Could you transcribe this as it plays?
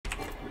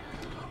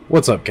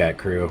What's up, Cat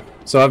Crew?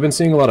 So I've been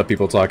seeing a lot of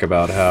people talk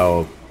about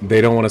how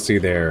they don't want to see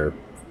their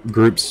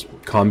group's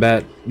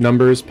combat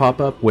numbers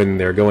pop up when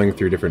they're going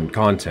through different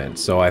content,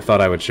 so I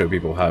thought I would show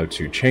people how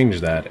to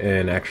change that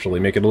and actually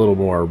make it a little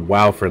more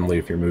WoW friendly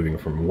if you're moving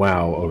from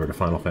WoW over to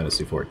Final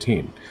Fantasy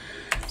XIV.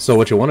 So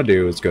what you want to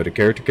do is go to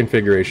character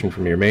configuration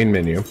from your main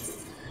menu,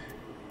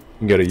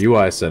 and go to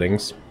UI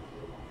settings,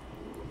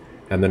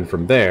 and then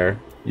from there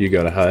you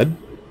go to HUD.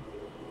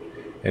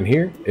 And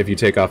here, if you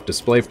take off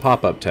display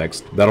pop-up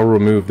text, that'll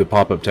remove the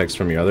pop-up text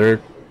from your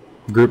other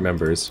group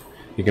members.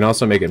 You can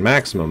also make it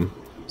maximum,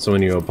 so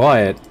when you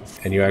apply it,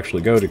 and you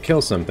actually go to kill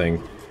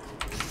something,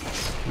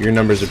 your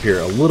numbers appear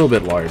a little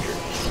bit larger.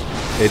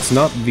 It's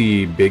not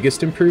the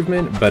biggest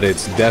improvement, but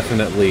it's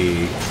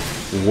definitely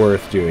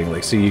worth doing.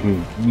 Like, so you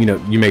can,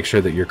 you make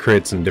sure that your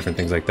crits and different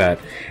things like that.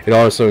 It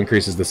also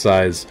increases the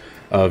size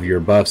of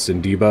your buffs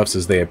and debuffs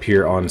as they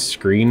appear on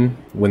screen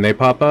when they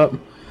pop up.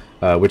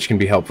 Which can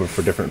be helpful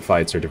for different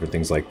fights or different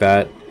things like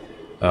that.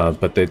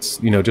 But it's,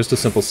 just a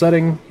simple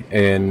setting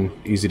and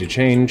easy to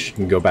change. You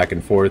can go back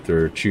and forth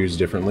or choose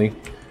differently.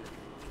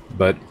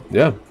 But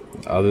yeah,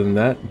 other than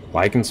that,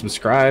 like and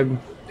subscribe,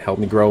 help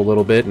me grow a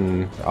little bit,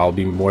 and I'll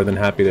be more than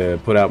happy to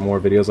put out more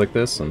videos like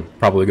this. I'm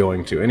probably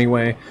going to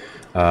anyway,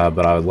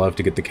 but I would love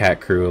to get the Cat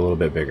Crew a little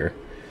bit bigger.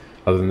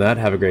 Other than that,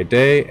 have a great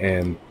day,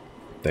 and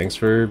thanks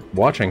for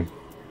watching.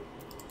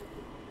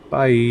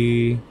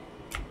 Bye!